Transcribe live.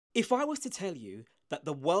If I was to tell you that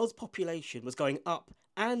the world's population was going up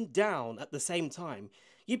and down at the same time,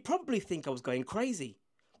 you'd probably think I was going crazy.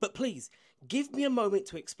 But please, give me a moment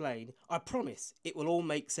to explain. I promise it will all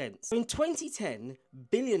make sense. In 2010,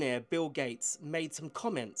 billionaire Bill Gates made some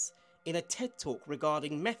comments in a TED Talk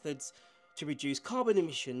regarding methods to reduce carbon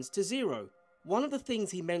emissions to zero. One of the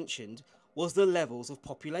things he mentioned was the levels of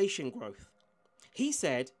population growth. He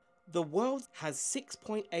said, the world has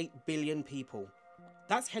 6.8 billion people.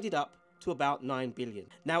 That's headed up to about 9 billion.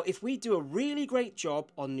 Now, if we do a really great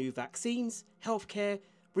job on new vaccines, healthcare,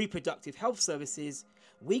 reproductive health services,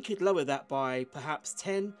 we could lower that by perhaps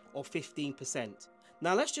 10 or 15%.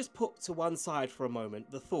 Now, let's just put to one side for a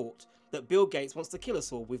moment the thought that Bill Gates wants to kill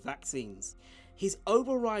us all with vaccines. His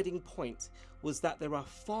overriding point was that there are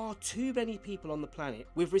far too many people on the planet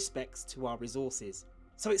with respect to our resources.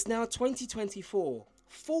 So it's now 2024,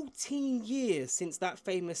 14 years since that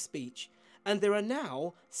famous speech, and there are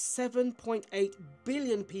now 7.8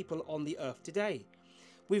 billion people on the earth today,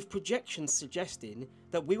 with projections suggesting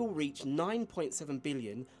that we will reach 9.7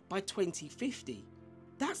 billion by 2050.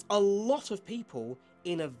 That's a lot of people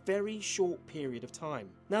in a very short period of time.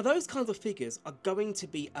 Now, those kinds of figures are going to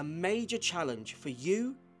be a major challenge for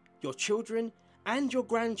you, your children, and your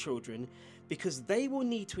grandchildren, because they will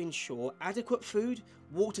need to ensure adequate food,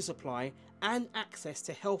 water supply, and access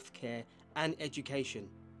to healthcare and education.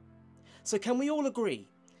 So can we all agree?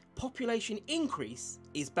 Population increase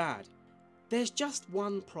is bad. There's just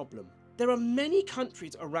one problem. There are many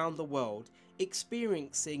countries around the world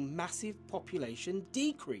experiencing massive population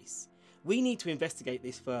decrease. We need to investigate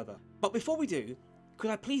this further. But before we do,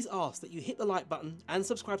 could I please ask that you hit the like button and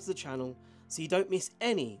subscribe to the channel so you don't miss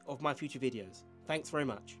any of my future videos. Thanks very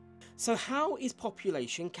much. So how is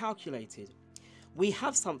population calculated? We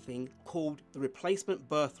have something called the replacement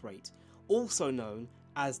birth rate, also known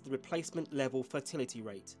as the replacement level fertility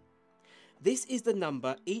rate. This is the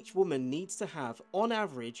number each woman needs to have on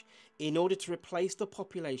average in order to replace the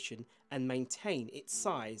population and maintain its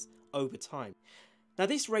size over time. Now,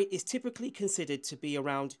 this rate is typically considered to be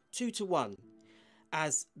around 2 to 1,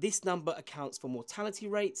 as this number accounts for mortality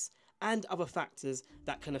rates and other factors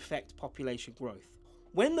that can affect population growth.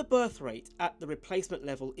 When the birth rate at the replacement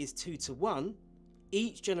level is 2 to 1,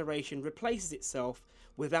 each generation replaces itself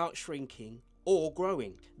without shrinking or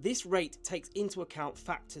growing. This rate takes into account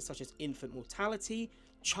factors such as infant mortality,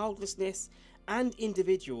 childlessness, and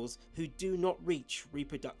individuals who do not reach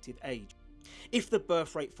reproductive age. If the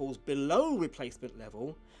birth rate falls below replacement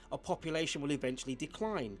level, a population will eventually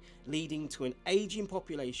decline, leading to an aging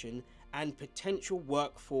population and potential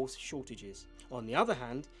workforce shortages. On the other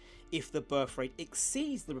hand, if the birth rate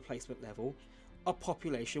exceeds the replacement level, a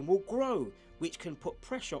population will grow, which can put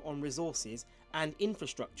pressure on resources and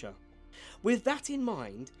infrastructure. With that in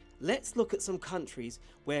mind, let's look at some countries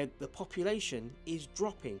where the population is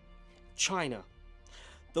dropping. China,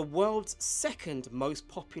 the world's second most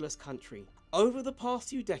populous country. Over the past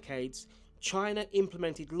few decades, China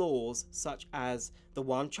implemented laws such as the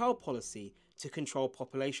one-child policy to control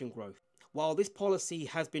population growth. While this policy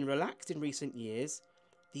has been relaxed in recent years,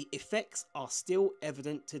 the effects are still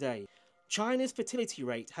evident today. China's fertility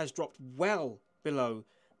rate has dropped well below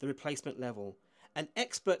the replacement level, and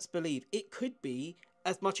experts believe it could be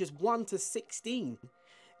as much as 1 to 16,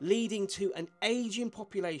 leading to an aging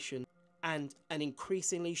population and an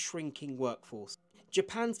increasingly shrinking workforce.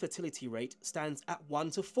 Japan's fertility rate stands at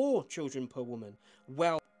 1 to 4 children per woman,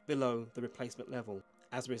 well below the replacement level.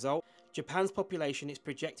 As a result, Japan's population is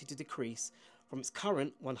projected to decrease from its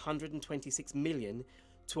current 126 million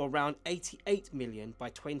to around 88 million by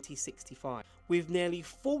 2065, with nearly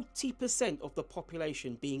 40% of the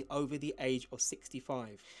population being over the age of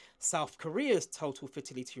 65. South Korea's total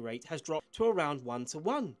fertility rate has dropped to around 1 to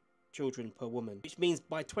 1 children per woman, which means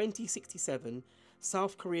by 2067,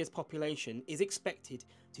 South Korea's population is expected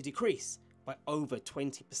to decrease by over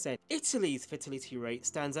 20%. Italy's fertility rate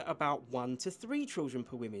stands at about 1 to 3 children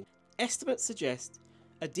per woman. Estimates suggest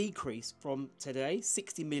a decrease from today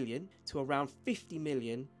 60 million to around 50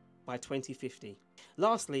 million by 2050.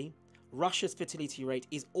 Lastly, Russia's fertility rate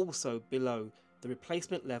is also below the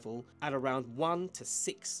replacement level at around 1 to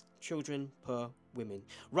 6 children per woman.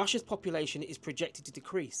 Russia's population is projected to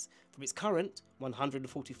decrease from its current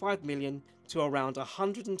 145 million to around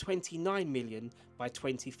 129 million by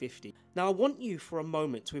 2050. Now, I want you for a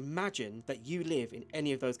moment to imagine that you live in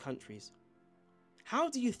any of those countries. How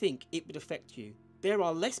do you think it would affect you? There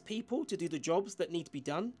are less people to do the jobs that need to be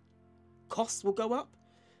done. Costs will go up.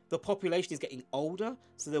 The population is getting older,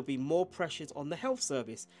 so there'll be more pressures on the health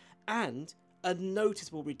service and a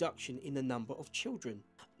noticeable reduction in the number of children.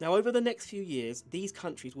 Now, over the next few years, these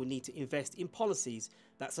countries will need to invest in policies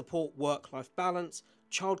that support work-life balance,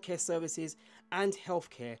 childcare services, and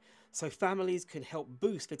healthcare so families can help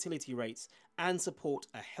boost fertility rates and support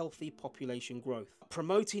a healthy population growth.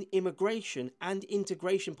 Promoting immigration and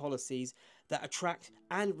integration policies that attract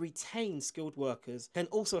and retain skilled workers can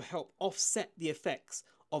also help offset the effects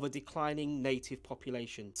of a declining native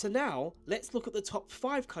population. So now, let's look at the top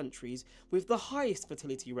 5 countries with the highest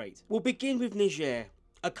fertility rate. We'll begin with Niger,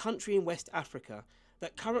 a country in West Africa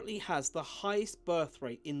that currently has the highest birth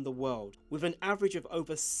rate in the world, with an average of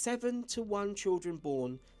over 7 to 1 children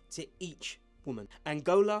born to each woman.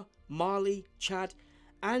 Angola, Mali, Chad,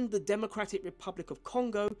 and the Democratic Republic of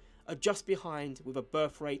Congo are just behind with a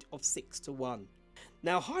birth rate of 6 to 1.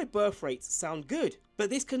 Now, high birth rates sound good, but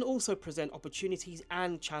this can also present opportunities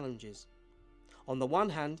and challenges. On the one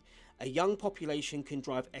hand, a young population can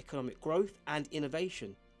drive economic growth and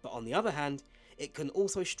innovation, but on the other hand, it can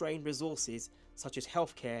also strain resources such as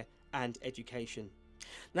healthcare and education.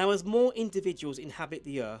 Now, as more individuals inhabit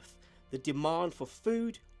the earth, the demand for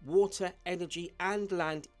food, water, energy, and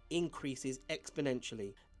land increases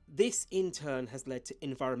exponentially. This in turn has led to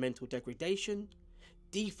environmental degradation,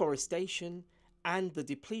 deforestation, and the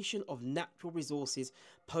depletion of natural resources,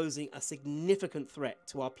 posing a significant threat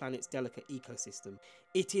to our planet's delicate ecosystem.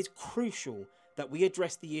 It is crucial that we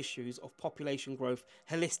address the issues of population growth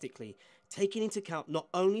holistically, taking into account not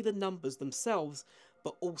only the numbers themselves,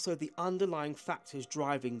 but also the underlying factors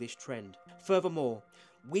driving this trend. Furthermore,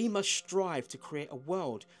 we must strive to create a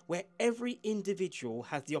world where every individual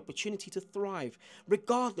has the opportunity to thrive,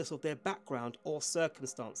 regardless of their background or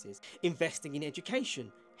circumstances. Investing in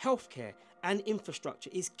education, healthcare, and infrastructure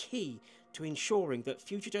is key to ensuring that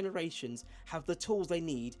future generations have the tools they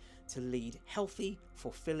need to lead healthy,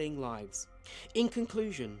 fulfilling lives. In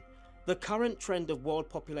conclusion, the current trend of world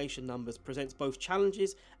population numbers presents both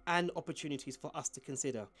challenges and opportunities for us to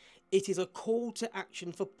consider. It is a call to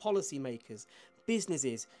action for policymakers,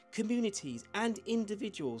 businesses, communities, and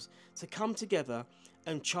individuals to come together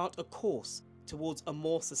and chart a course towards a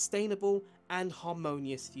more sustainable and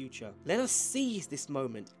harmonious future. Let us seize this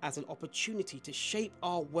moment as an opportunity to shape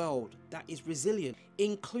our world that is resilient,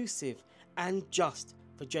 inclusive, and just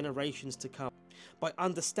for generations to come. By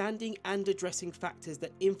understanding and addressing factors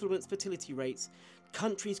that influence fertility rates,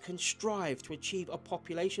 countries can strive to achieve a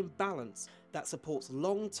population balance that supports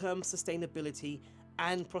long-term sustainability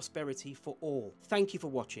and prosperity for all. Thank you for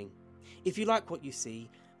watching. If you like what you see,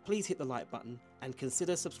 please hit the like button and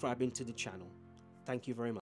consider subscribing to the channel. Thank you very much.